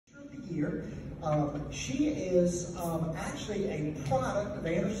year. She is actually a product of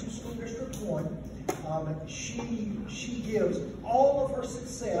Anderson School District 1. She gives all of her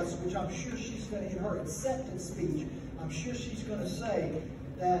success, which I'm sure she's going to, in her acceptance speech, I'm sure she's going to say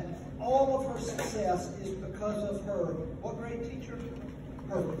that all of her success is because of her, what grade teacher?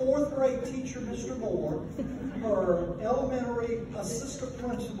 Her 4th grade teacher, Mr. Moore, her elementary assistant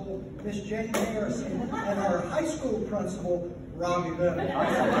principal, Miss Jane Harrison, and her high school principal, Robbie Bennett.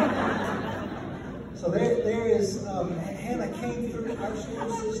 So there is, Hannah came through our school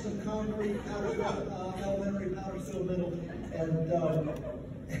system, Concrete, Powdersville Elementary, Powdersville Middle, and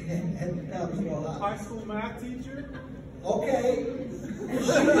Powdersville High. High school math teacher? Okay. She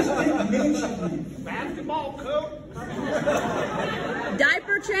just didn't mention you. Basketball coach?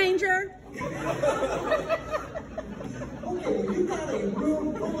 Diaper changer? Okay, well, you got a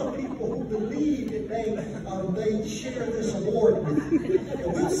room full of people who believe that they share this award with you.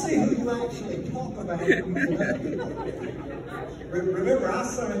 And we'll see who you actually talk about. Remember, I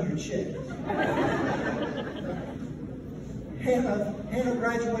signed your check. Hannah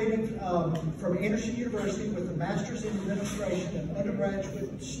graduated from Anderson University with a master's in administration and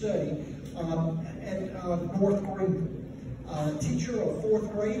undergraduate study at North Green. Teacher of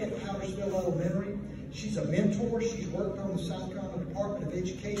 4th grade at Powdersville Elementary. She's a mentor. She's worked on the South Carolina Department of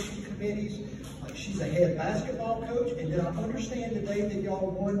Education committees. She's a head basketball coach. And did I understand today that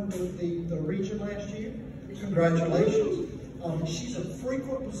y'all won the region last year? Congratulations. She's a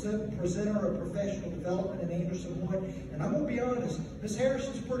frequent presenter of professional development in Anderson 1. And I'm going to be honest, Ms.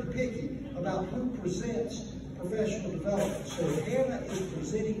 Harrison's pretty picky about who presents professional development. So if Hannah is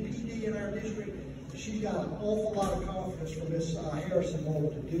presenting PD in our district, she's got an awful lot of confidence from Ms. Harrison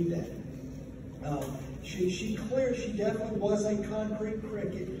Moore to do that. She definitely was a Concrete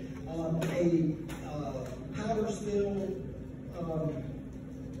cricket, a Powdersville,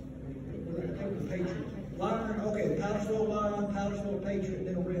 the Patriot Lion, okay, Powdersville Lion, Powdersville Patriot, and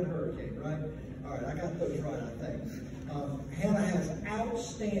then a Red Hurricane, right? All right, I got those right, I think. Hannah has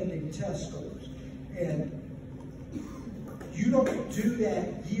outstanding test scores, and you don't do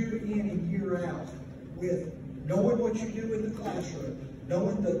that year in and year out with knowing what you do in the classroom,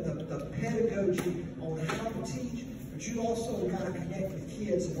 knowing the pedagogy on how to teach, but you also got to connect with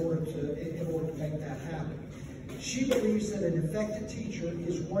kids in order to make that happen. She believes that an effective teacher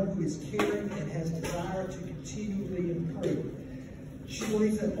is one who is caring and has desire to continually improve. She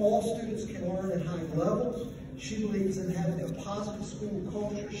believes that all students can learn at high levels. She believes in having a positive school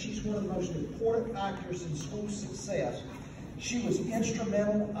culture. She's one of the most important factors in school success. She was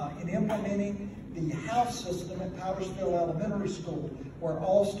instrumental in implementing the house system at Powdersville Elementary School, where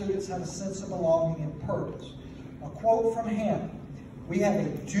all students have a sense of belonging and purpose. A quote from Hannah: "We have a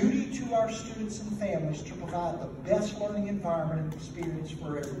duty to our students and families to provide the best learning environment and experience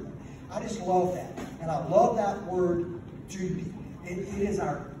for everyone." I just love that. And I love that word, duty. It is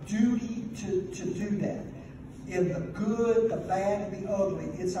our duty to do that. In the good, the bad, and the ugly,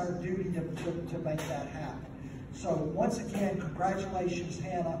 it's our duty to make that happen. So once again, congratulations,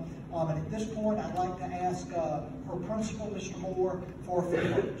 Hannah. And at this point, I'd like to ask her principal, Mr. Moore, for a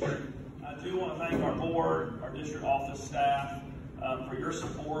few words. I do want to thank our board, our district office staff, for your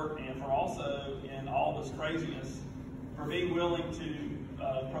support, and for also, in all this craziness, for being willing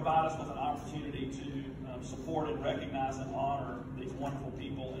to provide us with an opportunity to support and recognize and honor these wonderful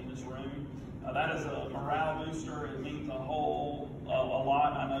people in this room. That is a morale booster. It means a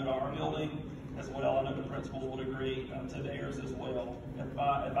lot, I know, to our building as well. I know the principals would agree to theirs as well. If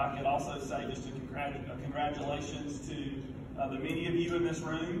I could also say just a congratulations to the many of you in this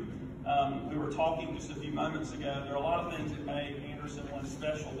room. We were talking just a few moments ago. There are a lot of things that make Anderson 1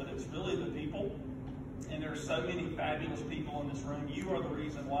 special, but it's really the people. And there are so many fabulous people in this room. You are the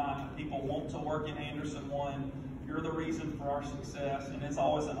reason why people want to work in Anderson 1. You're the reason for our success, and it's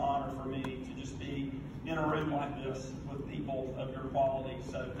always an honor for me to just be in a room like this with people of your quality.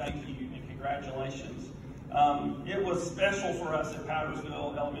 So thank you and congratulations. It was special for us at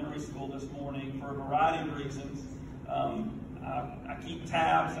Powdersville Elementary School this morning for a variety of reasons. I keep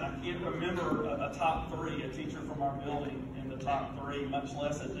tabs, and I can't remember a top 3, a teacher from our building in the top 3, much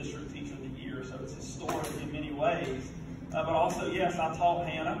less a district teacher of the year. So it's historic in many ways. But also, yes, I taught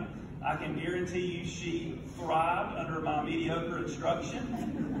Hannah. I can guarantee you she thrived under my mediocre instruction.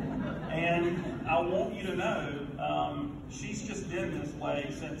 And I want you to know, she's just been this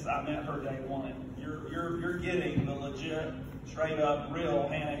way since I met her day one. You're getting the legit, straight up, real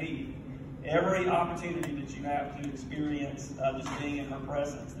Hannah Heath. Every opportunity that you have to experience just being in her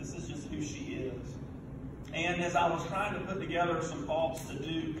presence, this is just who she is. And as I was trying to put together some thoughts to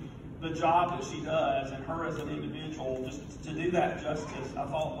do the job that she does and her as an individual, just to do that justice, I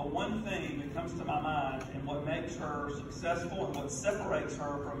thought the one thing that comes to my mind and what makes her successful and what separates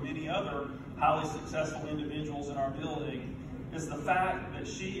her from many other highly successful individuals in our building is the fact that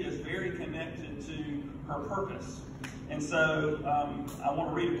she is very connected to her purpose. And so I want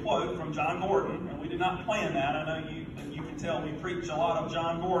to read a quote from John Gordon, and we did not plan that. I know you can tell we preach a lot of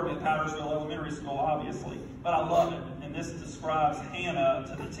John Gordon at Powdersville Elementary School, obviously, but I love it. And this describes Hannah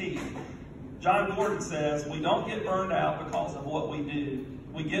to the T. John Gordon says, "We don't get burned out because of what we do.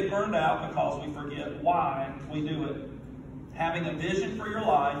 We get burned out because we forget why we do it. Having a vision for your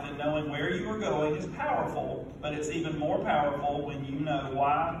life and knowing where you are going is powerful, but it's even more powerful when you know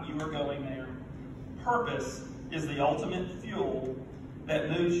why you are going there. Purpose is the ultimate fuel that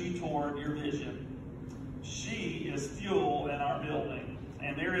moves you toward your vision." She is fuel in our building.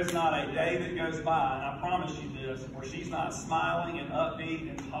 And there is not a day that goes by, and I promise you this, where she's not smiling and upbeat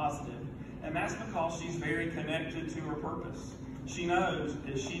and positive. And that's because she's very connected to her purpose. She knows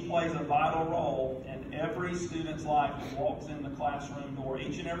that she plays a vital role in every student's life that walks in the classroom door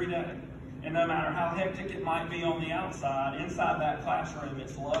each and every day. And no matter how hectic it might be on the outside, inside that classroom,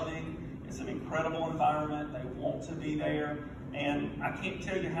 it's loving, it's an incredible environment, they want to be there. And I can't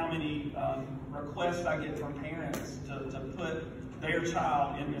tell you how many requests I get from parents to put their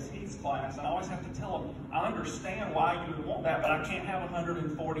child in Miss Heath's class, and I always have to tell them, I understand why you would want that, but I can't have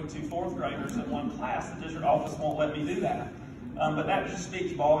 142 fourth graders in one class. The district office won't let me do that. But that just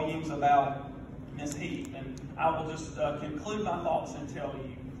speaks volumes about Miss Heath, and I will just conclude my thoughts and tell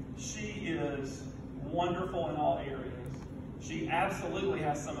you, she is wonderful in all areas. She absolutely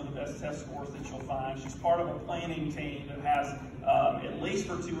has some of the best test scores that you'll find. She's part of a planning team that has, at least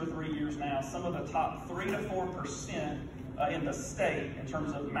for 2 or 3 years now, some of the top 3 to 4% in the state in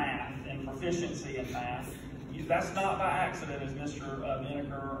terms of math and proficiency in math. That's not by accident, as Mr.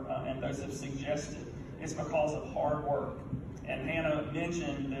 Vinegar and those have suggested. It's because of hard work. And Hannah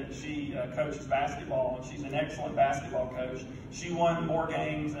mentioned that she coaches basketball, and she's an excellent basketball coach. She won more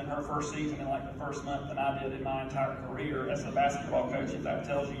games in her first season in like the first month than I did in my entire career as a basketball coach, if that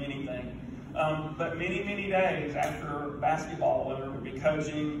tells you anything. But many, many days after basketball, whether it would be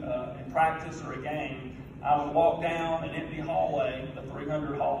coaching in practice or a game, I would walk down an empty hallway, the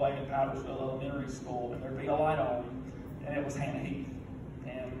 300 hallway in Powdersville Elementary School, and there'd be a light on, and it was Hannah Heath.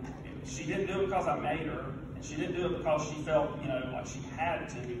 And she didn't do it because I made her, and she didn't do it because she felt, like she had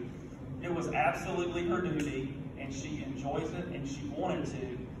to. It was absolutely her duty, and she enjoys it, and she wanted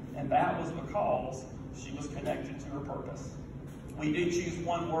to, and that was because she was connected to her purpose. We do choose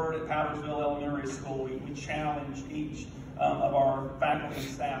one word at Powdersville Elementary School. We challenge each of our faculty and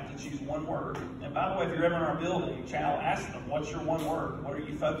staff to choose one word. And by the way, if you're ever in our building, ask them, what's your one word? What are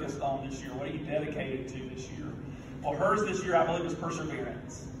you focused on this year? What are you dedicated to this year? Well, hers this year, I believe, is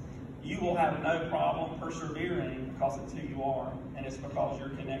perseverance. You will have no problem persevering because it's who you are, and it's because you're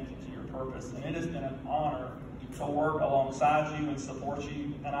connected to your purpose. And it has been an honor to work alongside you and support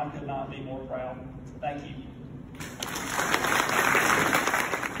you, and I could not be more proud. Thank you.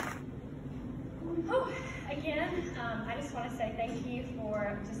 Again, I just want to say thank you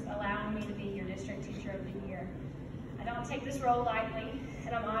for just allowing me to be your district teacher of the year. I don't take this role lightly,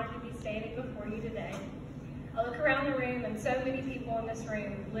 and I'm honored to be standing before you today. I look around the room, and so many people in this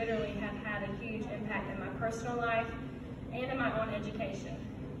room literally have had a huge impact in my personal life and in my own education.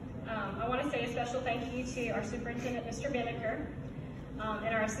 I want to say a special thank you to our superintendent, Mr. Vinegar,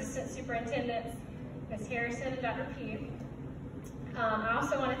 and our assistant superintendents, Ms. Harrison and Dr. Pugh. I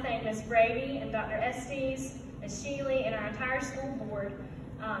also want to thank Ms. Brady and Dr. Estes, Ms. Sheely, and our entire school board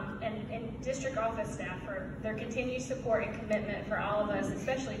and district office staff for their continued support and commitment for all of us,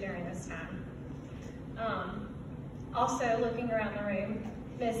 especially during this time. Also, looking around the room,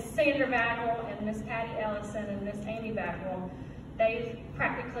 Ms. Sandra Bagwell and Ms. Patty Ellison and Ms. Amy Bagwell, they've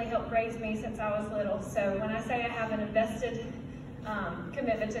practically helped raise me since I was little. So when I say I have an invested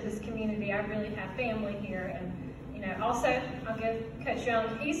commitment to this community, I really have family here. And also, I'll give Coach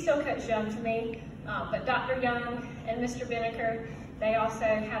Young, he's still Coach Young to me, but Dr. Young and Mr. Vinegar, they also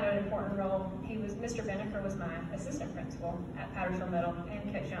had an important role. Mr. Vinegar was my assistant principal at Powdersville Middle,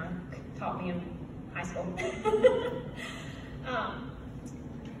 and Coach Young taught me in high school.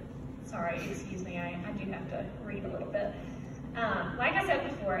 Sorry, excuse me, I do have to read a little bit. Like I said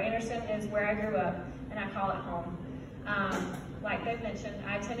before, Anderson is where I grew up, and I call it home. Like they've mentioned,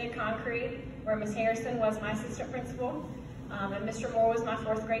 I attended Concrete, where Ms. Harrison was my assistant principal, and Mr. Moore was my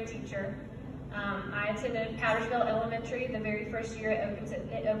 4th grade teacher. I attended Powdersville Elementary the very first year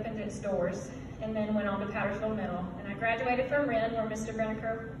it opened its doors, and then went on to Powdersville Middle. And I graduated from Wren, where Mr.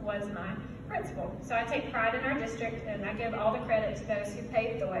 Brenniker was my principal. So I take pride in our district, and I give all the credit to those who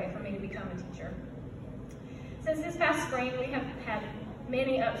paved the way for me to become a teacher. Since this past spring, we have had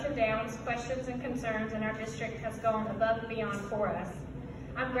many ups and downs, questions and concerns, and our district has gone above and beyond for us.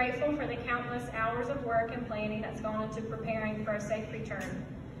 I'm grateful for the countless hours of work and planning that's gone into preparing for a safe return.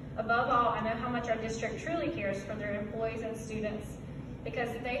 Above all, I know how much our district truly cares for their employees and students, because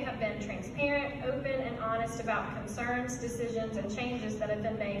they have been transparent, open, and honest about concerns, decisions, and changes that have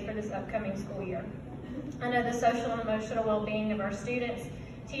been made for this upcoming school year. I know the social and emotional well-being of our students,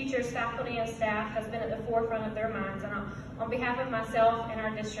 teachers, faculty, and staff has been at the forefront of their minds, and on behalf of myself and our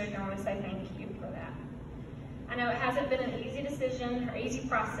district, I want to say thank you for that. I know it hasn't been an easy decision or easy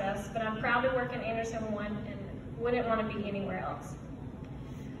process, but I'm proud to work in Anderson 1 and wouldn't want to be anywhere else.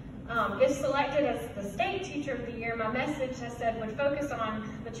 If selected as the state teacher of the year, my message, I said, would focus on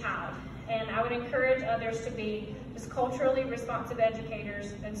the child, and I would encourage others to be just culturally responsive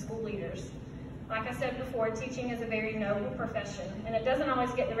educators and school leaders. Like I said before, teaching is a very noble profession, and it doesn't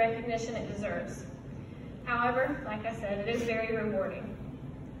always get the recognition it deserves. However, like I said, it is very rewarding.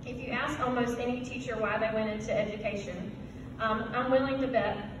 If you ask almost any teacher why they went into education, I'm willing to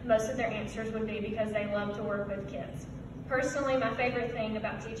bet most of their answers would be because they love to work with kids. Personally, my favorite thing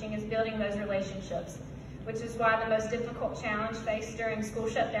about teaching is building those relationships, which is why the most difficult challenge faced during school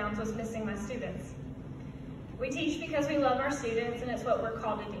shutdowns was missing my students. We teach because we love our students, and it's what we're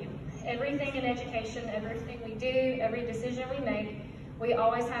called to do. Everything in education, everything we do, every decision we make, we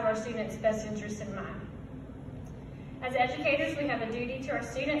always have our students' best interests in mind. As educators, we have a duty to our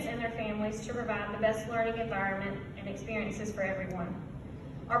students and their families to provide the best learning environment and experiences for everyone.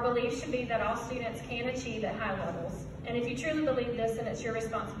 Our belief should be that all students can achieve at high levels. And if you truly believe this, then it's your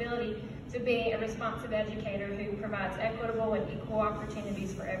responsibility to be a responsive educator who provides equitable and equal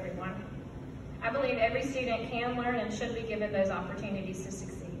opportunities for everyone. I believe every student can learn and should be given those opportunities to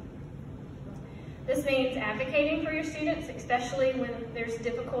succeed. This means advocating for your students, especially when there's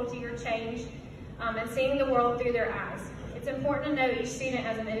difficulty or change, and seeing the world through their eyes. It's important to know each student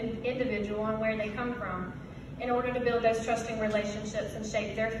as an individual and where they come from in order to build those trusting relationships and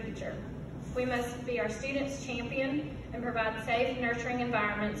shape their future. We must be our students' champion and provide safe, nurturing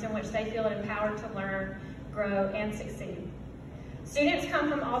environments in which they feel empowered to learn, grow, and succeed. Students come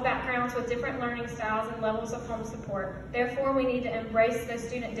from all backgrounds with different learning styles and levels of home support. Therefore, we need to embrace those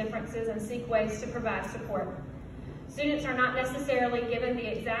student differences and seek ways to provide support. Students are not necessarily given the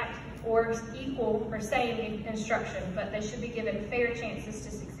exact or equal or same instruction, but they should be given fair chances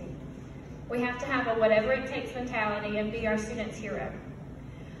to succeed. We have to have a whatever it takes mentality and be our students' hero.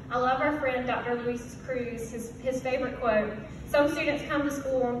 I love our friend Dr. Luis Cruz, his favorite quote, "Some students come to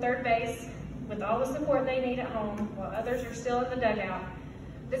school on third base with all the support they need at home, while others are still in the dugout."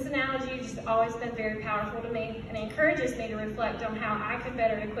 This analogy has just always been very powerful to me and encourages me to reflect on how I could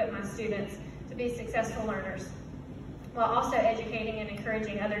better equip my students to be successful learners, while also educating and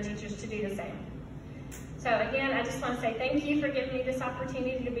encouraging other teachers to do the same. So again, I just want to say thank you for giving me this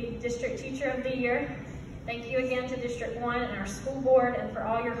opportunity to be District Teacher of the Year. Thank you again to District 1 and our school board, and for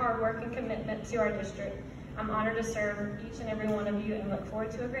all your hard work and commitment to our district. I'm honored to serve each and every one of you and look forward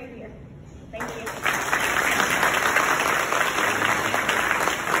to a great year. Thank you.